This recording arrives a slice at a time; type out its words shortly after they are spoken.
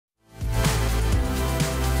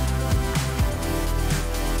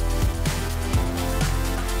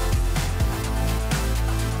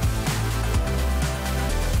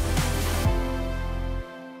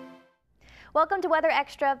Welcome to Weather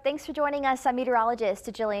Extra. Thanks for joining us. I'm meteorologist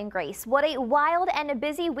Jillian Grace. What a wild and a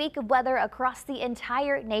busy week of weather across the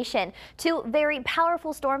entire nation. Two very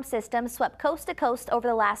powerful storm systems swept coast to coast over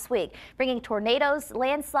the last week, bringing tornadoes,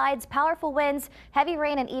 landslides, powerful winds, heavy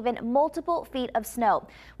rain, and even multiple feet of snow.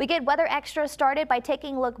 We get Weather Extra started by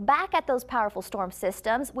taking a look back at those powerful storm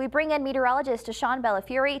systems. We bring in meteorologist Sean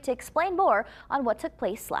Bellafiore to explain more on what took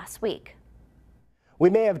place last week. We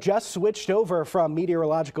may have just switched over from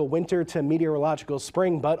meteorological winter to meteorological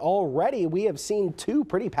spring, but already we have seen two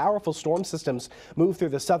pretty powerful storm systems move through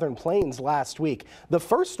the southern plains last week. The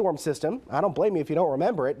first storm system, I don't blame you if you don't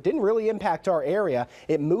remember it, didn't really impact our area.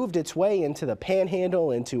 It moved its way into the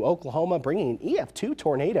Panhandle, into Oklahoma, bringing an EF2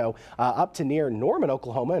 tornado up to near Norman,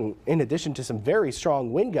 Oklahoma, and in addition to some very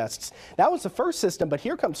strong wind gusts. That was the first system, but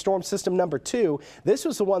here comes storm system number two. This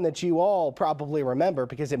was the one that you all probably remember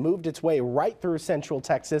because it moved its way right through central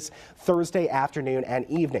Texas Thursday afternoon and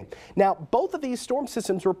evening. Now, both of these storm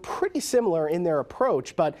systems were pretty similar in their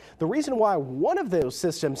approach, but the reason why one of those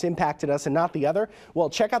systems impacted us and not the other, well,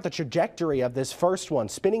 check out the trajectory of this first one,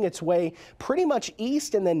 spinning its way pretty much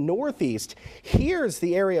east and then northeast. Here's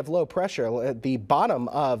the area of low pressure, the bottom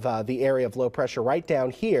of the area of low pressure right down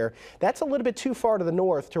here. That's a little bit too far to the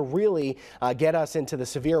north to really get us into the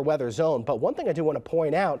severe weather zone. But one thing I do want to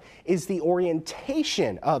point out is the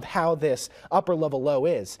orientation of how this upper level low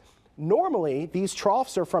is. Normally, these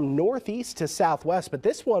troughs are from northeast to southwest, but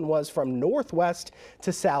this one was from northwest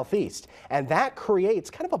to southeast. And that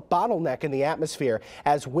creates kind of a bottleneck in the atmosphere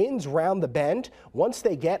as winds round the bend. Once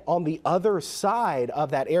they get on the other side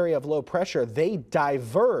of that area of low pressure, they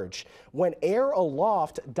diverge. When air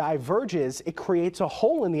aloft diverges, it creates a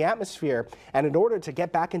hole in the atmosphere. And in order to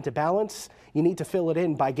get back into balance, you need to fill it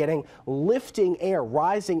in by getting lifting air,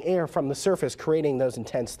 rising air from the surface, creating those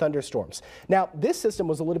intense thunderstorms. Now, this system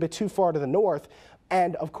was a little bit too far to the north,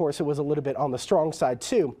 and of course it was a little bit on the strong side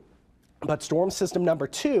too. But storm system number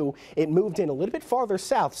two, it moved in a little bit farther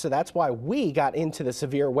south, so that's why we got into the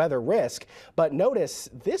severe weather risk. But notice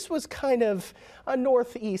this was kind of a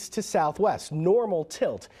northeast to southwest, normal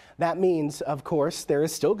tilt. That means, of course, there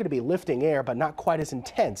is still going to be lifting air, but not quite as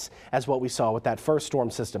intense as what we saw with that first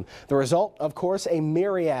storm system. The result, of course, a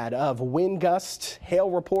myriad of wind gusts,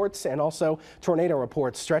 hail reports, and also tornado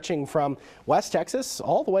reports stretching from West Texas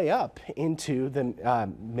all the way up into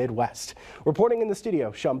the Midwest. Reporting in the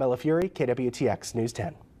studio, Sean Bellafiore, KWTX News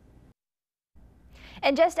 10.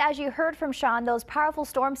 And just as you heard from Sean, those powerful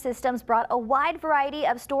storm systems brought a wide variety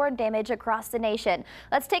of storm damage across the nation.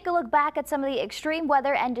 Let's take a look back at some of the extreme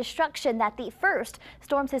weather and destruction that the first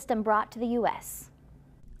storm system brought to the U.S.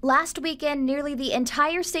 Last weekend, nearly the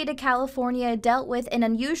entire state of California dealt with an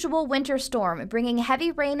unusual winter storm, bringing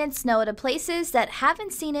heavy rain and snow to places that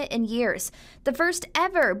haven't seen it in years. The first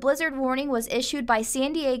ever blizzard warning was issued by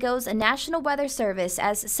San Diego's National Weather Service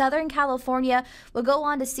as Southern California will go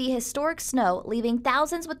on to see historic snow, leaving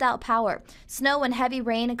thousands without power. Snow and heavy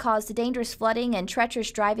rain caused dangerous flooding and treacherous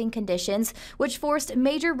driving conditions, which forced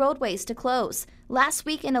major roadways to close. Last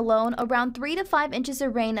weekend alone, around 3 to 5 inches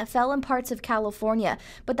of rain fell in parts of California,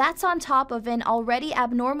 but that's on top of an already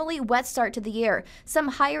abnormally wet start to the year. Some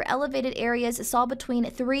higher elevated areas saw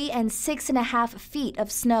between 3 and 6.5 feet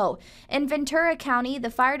of snow. In Ventura County, the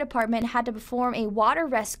fire department had to perform a water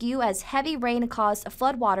rescue as heavy rain caused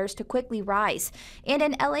floodwaters to quickly rise. And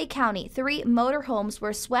in LA County, 3 motorhomes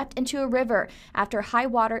were swept into a river after high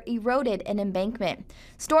water eroded an embankment.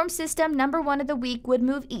 Storm system number one of the week would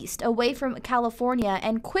move east away from California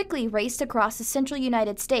and quickly raced across the central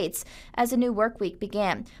United States as a new work week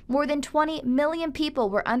began. More than 20 million people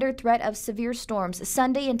were under threat of severe storms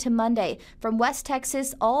Sunday into Monday, from West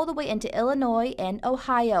Texas all the way into Illinois and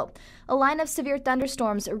Ohio. A line of severe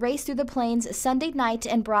thunderstorms raced through the plains Sunday night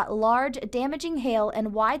and brought large, damaging hail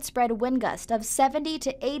and widespread wind gusts of 70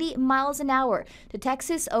 to 80 miles an hour to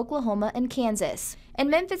Texas, Oklahoma, and Kansas. In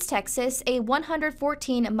Memphis, Texas, a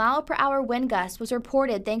 114-mile-per-hour wind gust was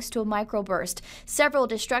reported thanks to a microburst. Several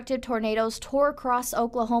destructive tornadoes tore across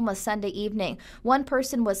Oklahoma Sunday evening. One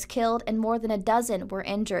person was killed and more than a dozen were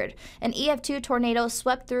injured. An EF2 tornado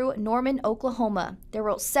swept through Norman, Oklahoma. There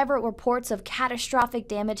were several reports of catastrophic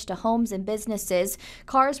damage to homes and businesses.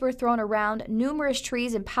 Cars were thrown around, numerous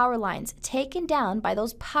trees and power lines taken down by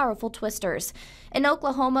those powerful twisters. In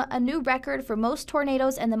Oklahoma, a new record for most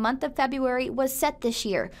tornadoes in the month of February was set this this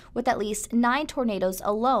year, with at least 9 tornadoes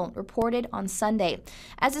alone reported on Sunday.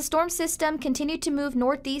 As the storm system continued to move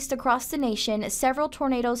northeast across the nation, several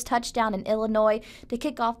tornadoes touched down in Illinois to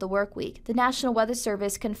kick off the work week. The National Weather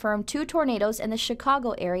Service confirmed 2 tornadoes in the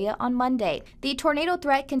Chicago area on Monday. The tornado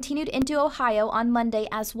threat continued into Ohio on Monday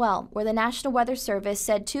as well, where the National Weather Service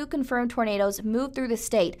said 2 confirmed tornadoes moved through the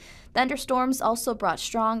state. Thunderstorms also brought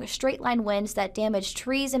strong, straight-line winds that damaged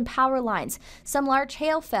trees and power lines. Some large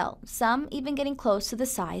hail fell, some even getting close to the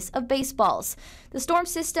size of baseballs. The storm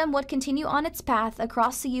system would continue on its path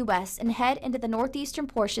across the U.S. and head into the northeastern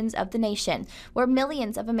portions of the nation, where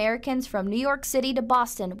millions of Americans from New York City to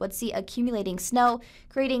Boston would see accumulating snow,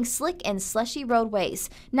 creating slick and slushy roadways.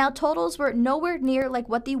 Now, totals were nowhere near like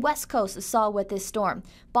what the West Coast saw with this storm.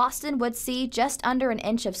 Boston would see just under an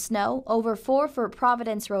inch of snow, over 4 for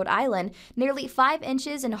Providence, Rhode Island, nearly 5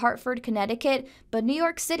 inches in Hartford, Connecticut, but New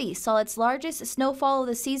York City saw its largest snowfall of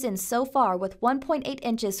the season so far, with 1.8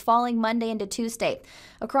 inches falling Monday into Tuesday.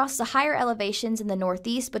 Across the higher elevations in the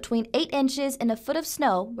Northeast, between 8 inches and a foot of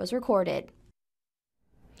snow was recorded.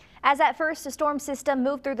 As at first a storm system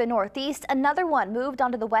moved through the Northeast, another one moved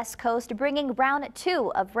onto the West Coast, bringing round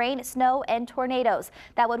 2 of rain, snow, and tornadoes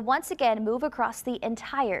that would once again move across the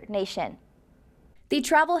entire nation. The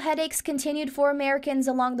travel headaches continued for Americans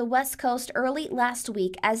along the West Coast early last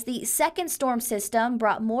week as the second storm system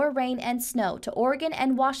brought more rain and snow to Oregon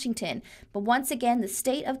and Washington, but once again the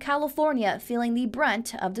state of California feeling the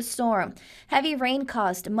brunt of the storm. Heavy rain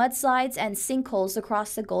caused mudslides and sinkholes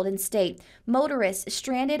across the Golden State. Motorists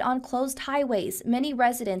stranded on closed highways, many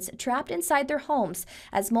residents trapped inside their homes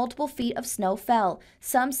as multiple feet of snow fell,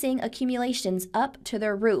 some seeing accumulations up to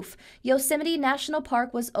their roof. Yosemite National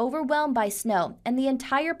Park was overwhelmed by snow, and the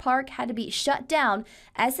entire park had to be shut down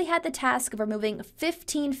as they had the task of removing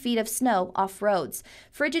 15 feet of snow off roads.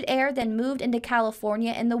 Frigid air then moved into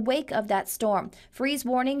California in the wake of that storm. Freeze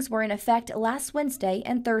warnings were in effect last Wednesday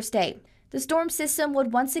and Thursday. The storm system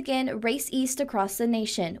would once again race east across the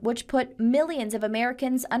nation, which put millions of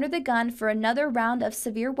Americans under the gun for another round of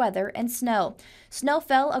severe weather and snow. Snow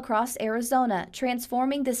fell across Arizona,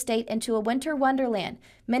 transforming the state into a winter wonderland.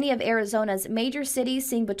 Many of Arizona's major cities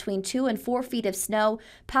seeing between 2 and 4 feet of snow.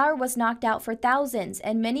 Power was knocked out for thousands,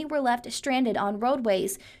 and many were left stranded on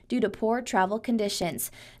roadways due to poor travel conditions.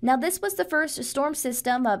 Now, this was the first storm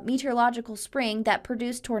system of meteorological spring that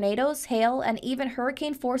produced tornadoes, hail, and even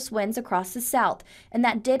hurricane-force winds across the south, and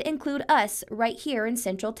that did include us right here in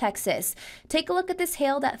central Texas. Take a look at this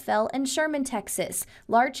hail that fell in Sherman, Texas.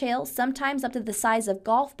 Large hail, sometimes up to the size of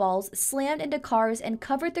golf balls, slammed into cars and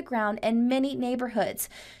covered the ground in many neighborhoods.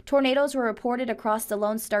 Tornadoes were reported across the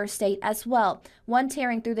Lone Star State as well, one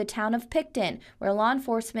tearing through the town of Picton, where law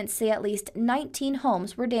enforcement say at least 19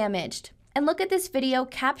 homes were damaged. And look at this video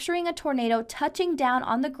capturing a tornado touching down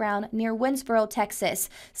on the ground near Winsboro, Texas.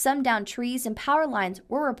 Some downed trees and power lines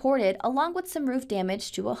were reported, along with some roof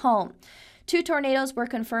damage to a home. 2 tornadoes were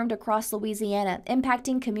confirmed across Louisiana,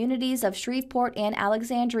 impacting communities of Shreveport and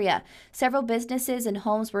Alexandria. Several businesses and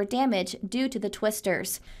homes were damaged due to the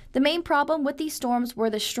twisters. The main problem with these storms were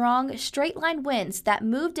the strong, straight-line winds that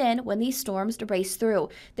moved in when these storms raced through.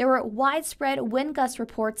 There were widespread wind gust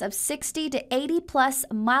reports of 60 to 80-plus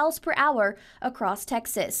miles per hour across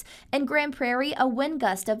Texas. In Grand Prairie, a wind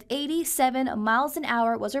gust of 87 miles an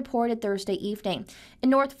hour was reported Thursday evening. In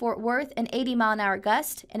North Fort Worth, an 80-mile-an-hour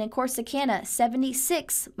gust, and in Corsicana,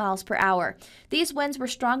 76 miles per hour. These winds were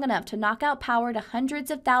strong enough to knock out power to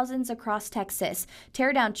hundreds of thousands across Texas,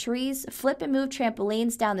 tear down trees, flip and move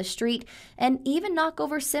trampolines down the street, and even knock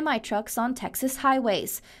over semi-trucks on Texas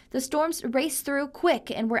highways. The storms raced through quick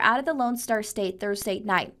and were out of the Lone Star State Thursday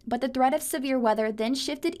night, but the threat of severe weather then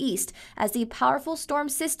shifted east as the powerful storm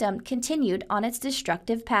system continued on its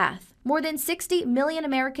destructive path. More than 60 million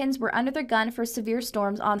Americans were under the gun for severe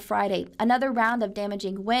storms on Friday. Another round of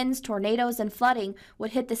damaging winds, tornadoes, and flooding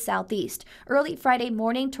would hit the southeast. Early Friday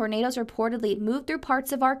morning, tornadoes reportedly moved through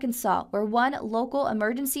parts of Arkansas, where one local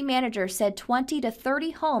emergency manager said 20 to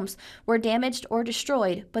 30 homes were damaged or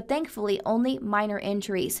destroyed, but thankfully only minor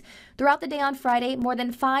injuries. Throughout the day on Friday, more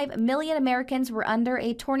than 5 million Americans were under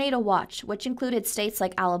a tornado watch, which included states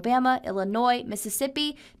like Alabama, Illinois,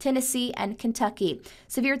 Mississippi, Tennessee, and Kentucky.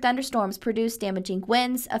 Severe thunderstorms produced damaging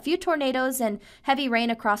winds, a few tornadoes, and heavy rain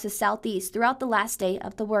across the southeast throughout the last day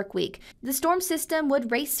of the work week. The storm system would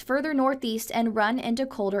race further northeast and run into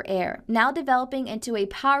colder air, now developing into a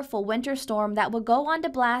powerful winter storm that will go on to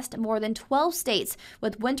blast more than 12 states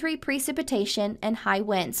with wintry precipitation and high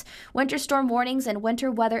winds. Winter storm warnings and winter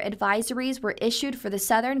weather advisories were issued for the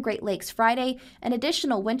southern Great Lakes Friday, and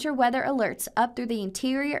additional winter weather alerts up through the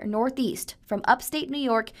interior northeast from upstate New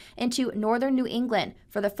York into northern New England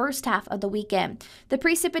for the first first half of the weekend. The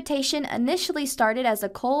precipitation initially started as a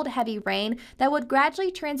cold, heavy rain that would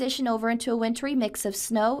gradually transition over into a wintry mix of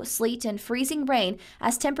snow, sleet, and freezing rain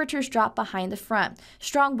as temperatures dropped behind the front.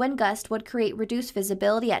 Strong wind gusts would create reduced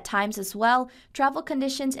visibility at times as well. Travel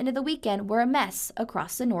conditions into the weekend were a mess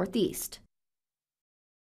across the Northeast.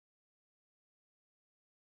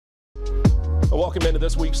 Welcome into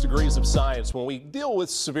this week's Degrees of Science. When we deal with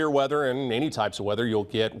severe weather and any types of weather, you'll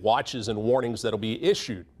get watches and warnings that'll be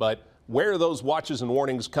issued. But where those watches and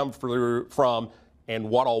warnings come from and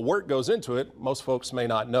what all work goes into it, most folks may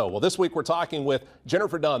not know. Well, this week we're talking with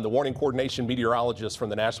Jennifer Dunn, the warning coordination meteorologist from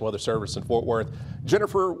the National Weather Service in Fort Worth.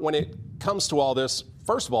 Jennifer, when it comes to all this,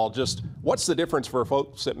 first of all, just what's the difference for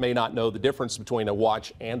folks that may not know the difference between a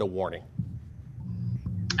watch and a warning?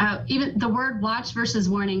 Even the word watch versus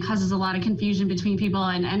warning causes a lot of confusion between people,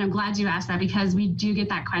 and I'm glad you asked that because we do get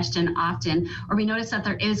that question often, or we notice that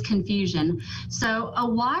there is confusion. So a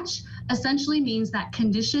watch essentially means that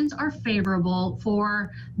conditions are favorable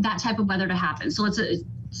for that type of weather to happen. So let's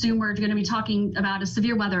assume we're going to be talking about a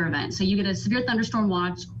severe weather event. So you get a severe thunderstorm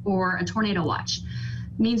watch or a tornado watch.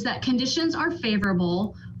 Means that conditions are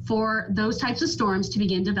favorable for those types of storms to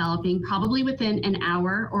begin developing probably within an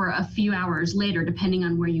hour or a few hours later, depending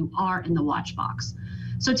on where you are in the watch box.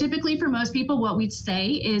 So typically for most people, what we'd say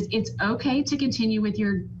is it's okay to continue with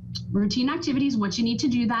your routine activities, what you need to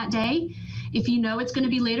do that day. If you know it's going to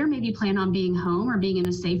be later, maybe plan on being home or being in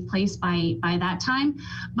a safe place by that time.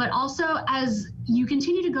 But also, as you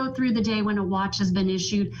continue to go through the day when a watch has been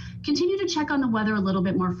issued, continue to check on the weather a little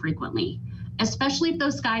bit more frequently, especially if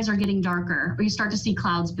those skies are getting darker or you start to see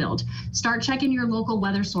clouds build. Start checking your local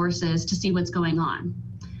weather sources to see what's going on.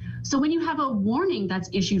 So when you have a warning that's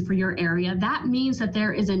issued for your area, that means that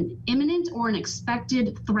there is an imminent or an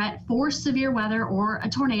expected threat for severe weather or a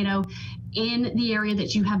tornado in the area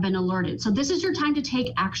that you have been alerted. So this is your time to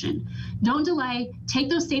take action. Don't delay. Take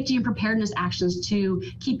those safety and preparedness actions to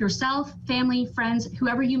keep yourself, family, friends,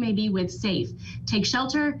 whoever you may be with safe. Take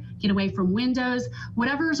shelter, get away from windows,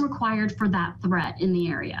 whatever is required for that threat in the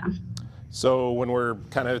area. So when we're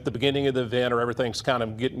kind of at the beginning of the event or everything's kind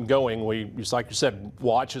of getting going, just like you said,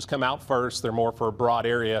 watches come out first. They're more for a broad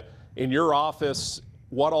area. In your office,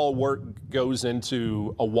 what all work goes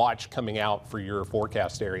into a watch coming out for your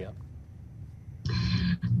forecast area?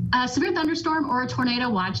 A severe thunderstorm or a tornado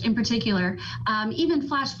watch in particular, even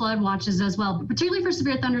flash flood watches as well, but particularly for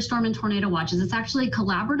severe thunderstorm and tornado watches, it's actually a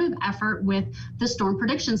collaborative effort with the Storm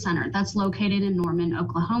Prediction Center that's located in Norman,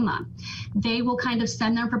 Oklahoma. They will kind of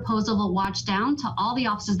send their proposal of a watch down to all the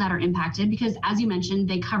offices that are impacted because, as you mentioned,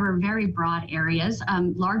 they cover very broad areas,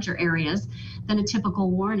 larger areas than a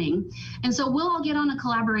typical warning. And so we'll all get on a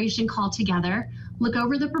collaboration call together, look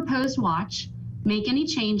over the proposed watch, make any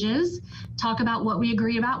changes, talk about what we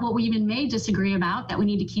agree about, what we even may disagree about that we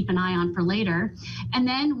need to keep an eye on for later. And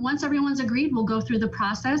then once everyone's agreed, we'll go through the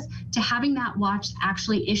process to having that watch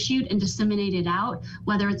actually issued and disseminated out,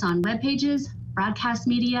 whether it's on web pages, broadcast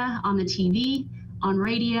media, on the TV, on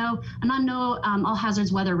radio, and on All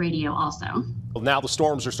Hazards Weather Radio also. Well, now the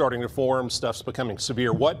storms are starting to form, stuff's becoming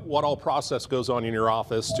severe. What all process goes on in your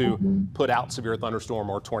office to put out severe thunderstorm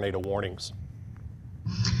or tornado warnings?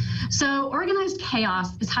 So organized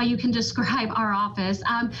chaos is how you can describe our office.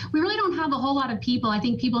 We really don't have a whole lot of people. I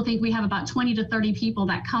think people think we have about 20 to 30 people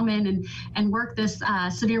that come in and work this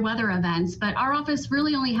severe weather events, but our office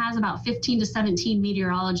really only has about 15 to 17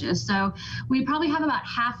 meteorologists. So we probably have about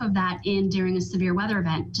half of that in during a severe weather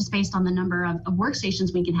event, just based on the number of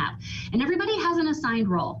workstations we can have. And everybody has an assigned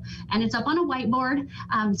role, and it's up on a whiteboard,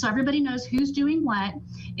 so everybody knows who's doing what.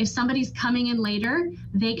 If somebody's coming in later,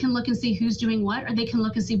 they can look and see who's doing what, or they can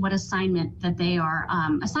look and see what assignment that they are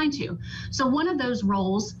assigned to. So one of those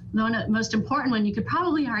roles, the most important one you could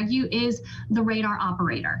probably argue, is the radar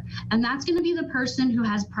operator. And that's going to be the person who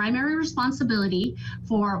has primary responsibility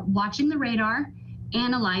for watching the radar,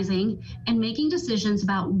 analyzing, and making decisions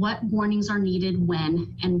about what warnings are needed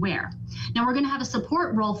when and where. Now we're going to have a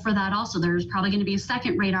support role for that also. There's probably going to be a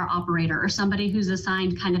second radar operator or somebody who's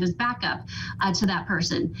assigned kind of as backup to that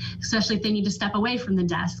person, especially if they need to step away from the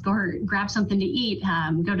desk or grab something to eat,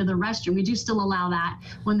 go to the restroom. We do still allow that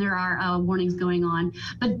when there are warnings going on,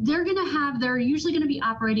 but they're usually going to be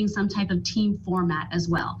operating some type of team format as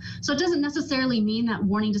well. So it doesn't necessarily mean that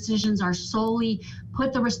warning decisions are solely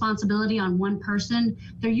put the responsibility on one person.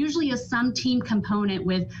 There usually is some team component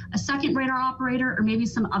with a second radar operator or maybe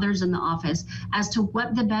some others in the office as to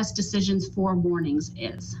what the best decisions for warnings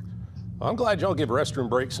is. I'm glad y'all give restroom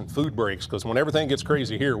breaks and food breaks, because when everything gets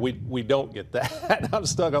crazy here, we don't get that. I'm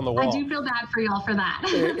stuck on the wall. I do feel bad for y'all for that.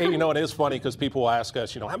 You know, it is funny because people ask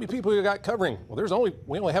us, how many people you got covering? Well,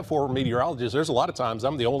 we only have 4 meteorologists. There's a lot of times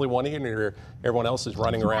I'm the only one in here. Everyone else is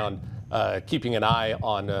running around keeping an eye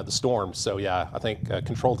on the storms. So yeah, I think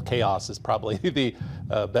controlled chaos is probably the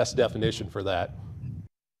best definition for that.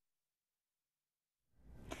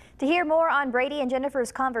 To hear more on Brady and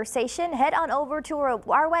Jennifer's conversation, head on over to our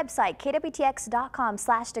website,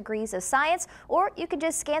 KWTX.com/degrees of science, or you can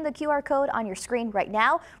just scan the QR code on your screen right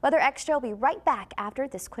now. Weather Extra will be right back after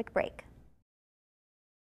this quick break.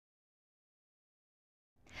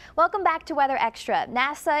 Welcome back to Weather Extra.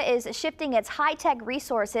 NASA is shifting its high-tech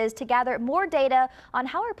resources to gather more data on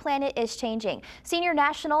how our planet is changing. Senior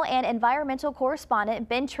national and environmental correspondent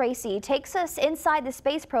Ben Tracy takes us inside the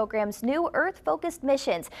space program's new Earth-focused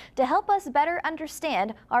missions to help us better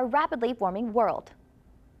understand our rapidly warming world.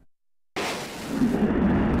 And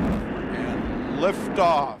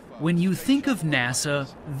liftoff. When you think of NASA,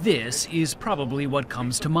 this is probably what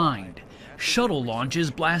comes to mind. Shuttle launches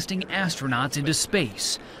blasting astronauts into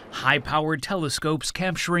space, high-powered telescopes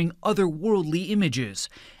capturing otherworldly images,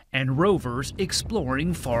 and rovers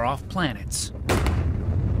exploring far-off planets.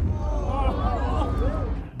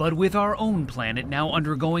 But with our own planet now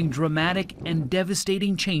undergoing dramatic and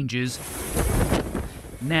devastating changes,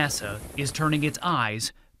 NASA is turning its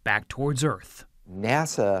eyes back towards Earth.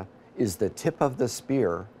 NASA is the tip of the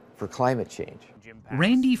spear for climate change.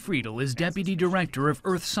 Randy Friedel is Deputy Director of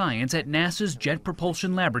Earth Science at NASA's Jet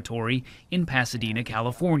Propulsion Laboratory in Pasadena,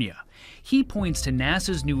 California. He points to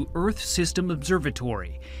NASA's new Earth System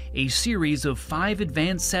Observatory, a series of 5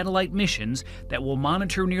 advanced satellite missions that will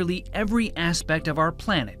monitor nearly every aspect of our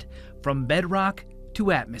planet, from bedrock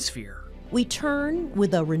to atmosphere. We turn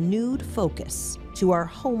with a renewed focus to our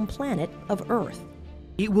home planet of Earth.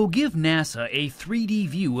 It will give NASA a 3D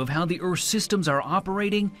view of how the Earth's systems are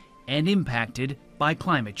operating and impacted by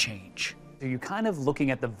climate change. Are you kind of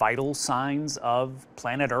looking at the vital signs of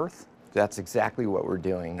planet Earth? That's exactly what we're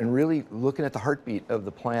doing, and really looking at the heartbeat of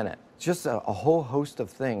the planet. Just a whole host of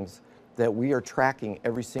things that we are tracking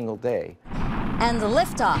every single day. And the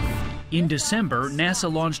liftoff. In December,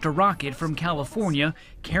 NASA launched a rocket from California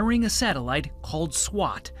carrying a satellite called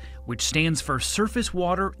SWOT, which stands for Surface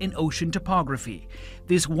Water and Ocean Topography.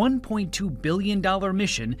 This $1.2 billion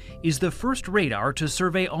mission is the first radar to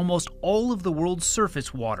survey almost all of the world's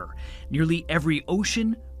surface water, nearly every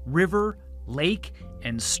ocean, river, lake,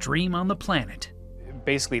 and stream on the planet.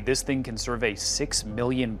 Basically, this thing can survey 6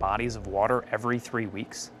 million bodies of water every 3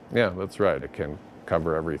 weeks. Yeah, that's right. It can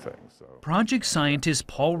cover everything. So. Project scientist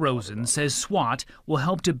Paul Rosen says SWOT will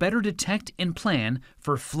help to better detect and plan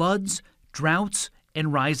for floods, droughts,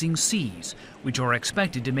 and rising seas, which are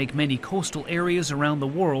expected to make many coastal areas around the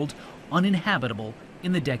world uninhabitable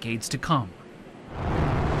in the decades to come.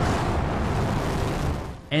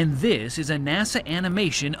 And this is a NASA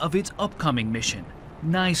animation of its upcoming mission,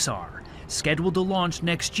 NISAR, scheduled to launch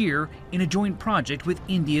next year in a joint project with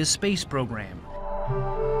India's space program.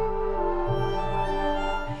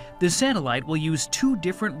 The satellite will use 2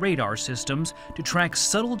 different radar systems to track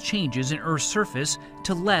subtle changes in Earth's surface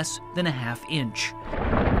to less than a ½ inch.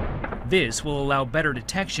 This will allow better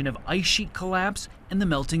detection of ice sheet collapse and the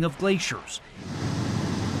melting of glaciers.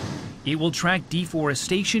 It will track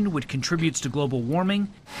deforestation, which contributes to global warming,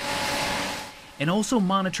 and also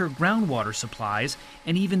monitor groundwater supplies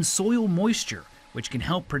and even soil moisture, which can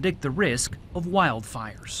help predict the risk of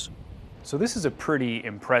wildfires. So this is a pretty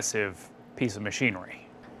impressive piece of machinery.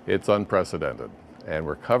 It's unprecedented, and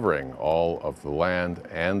we're covering all of the land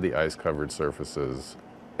and the ice-covered surfaces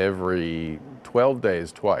every 12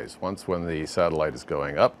 days twice, once when the satellite is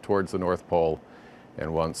going up towards the North Pole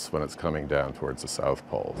and once when it's coming down towards the South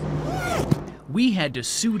Pole. We had to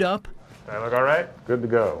suit up. Does that look all right? Good to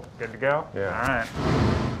go. Good to go? Yeah. All right.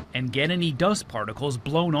 And get any dust particles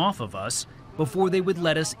blown off of us before they would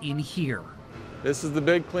let us in here. This is the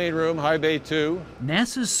big clean room, High Bay 2.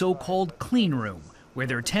 NASA's so-called clean room, where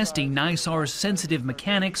they're testing NISAR's sensitive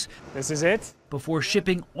mechanics. This is it? Before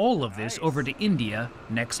shipping all of this over to India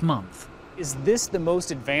next month. Is this the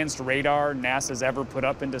most advanced radar NASA's ever put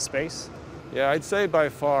up into space? Yeah, I'd say by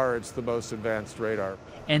far it's the most advanced radar.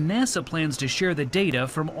 And NASA plans to share the data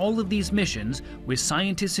from all of these missions with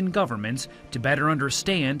scientists and governments to better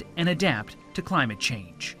understand and adapt to climate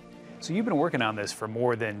change. So you've been working on this for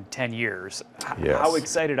more than 10 years. Yes. How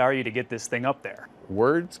excited are you to get this thing up there?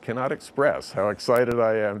 Words cannot express how excited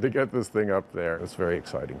I am to get this thing up there. It's very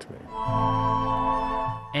exciting to me.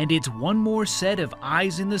 And it's one more set of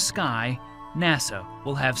eyes in the sky NASA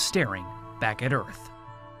will have staring back at Earth.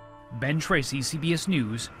 Ben Tracy, CBS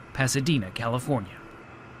News, Pasadena, California.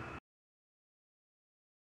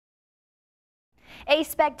 A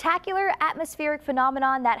spectacular atmospheric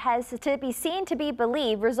phenomenon that has to be seen to be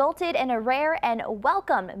believed resulted in a rare and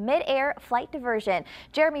welcome mid-air flight diversion.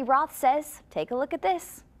 Jeremy Roth says, take a look at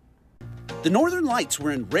this. The Northern Lights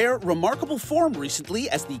were in rare, remarkable form recently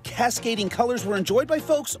as the cascading colors were enjoyed by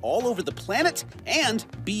folks all over the planet and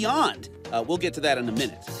beyond. We'll get to that in a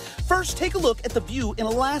minute. First, take a look at the view in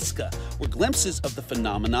Alaska, where glimpses of the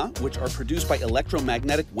phenomena, which are produced by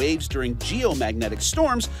electromagnetic waves during geomagnetic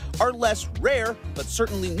storms, are less rare, but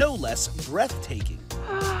certainly no less breathtaking.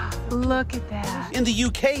 Look at that. In the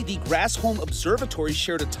UK, the Grassholm Observatory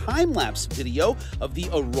shared a time-lapse video of the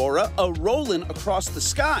aurora a-rollin' across the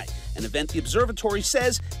sky, an event the observatory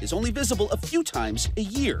says is only visible a few times a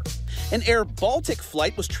year. An Air Baltic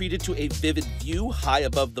flight was treated to a vivid view high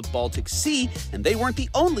above the Baltic Sea, and they weren't the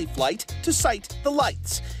only flight to sight the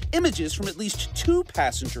lights. Images from at least 2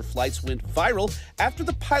 passenger flights went viral after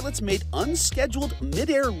the pilots made unscheduled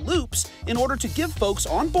mid-air loops in order to give folks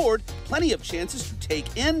on board plenty of chances to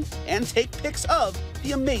take in and take pics of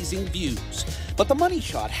the amazing views. But the money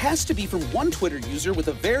shot has to be from one Twitter user with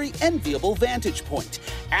a very enviable vantage point.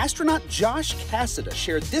 Astronaut Josh Cassada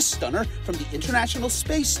shared this stunner from the International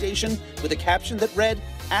Space Station with a caption that read,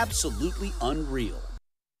 "Absolutely unreal."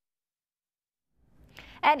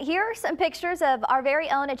 And here are some pictures of our very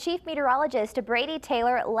own chief meteorologist Brady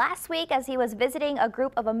Taylor last week as he was visiting a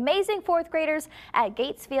group of amazing 4th graders at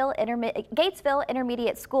Gatesville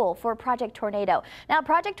Intermediate School for Project Tornado. Now,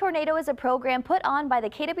 Project Tornado is a program put on by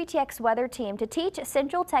the KWTX weather team to teach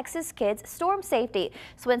Central Texas kids storm safety.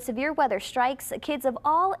 So when severe weather strikes, kids of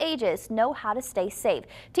all ages know how to stay safe.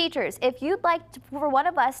 Teachers, if you'd like for one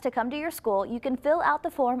of us to come to your school, you can fill out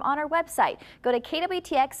the form on our website. Go to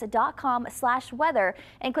kwtx.com/weather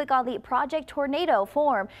and click on the Project Tornado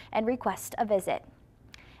form and request a visit.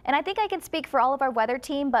 And I think I can speak for all of our weather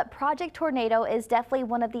team, but Project Tornado is definitely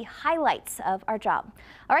one of the highlights of our job.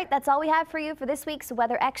 All right, that's all we have for you for this week's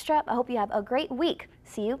Weather Extra. I hope you have a great week.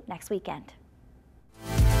 See you next weekend.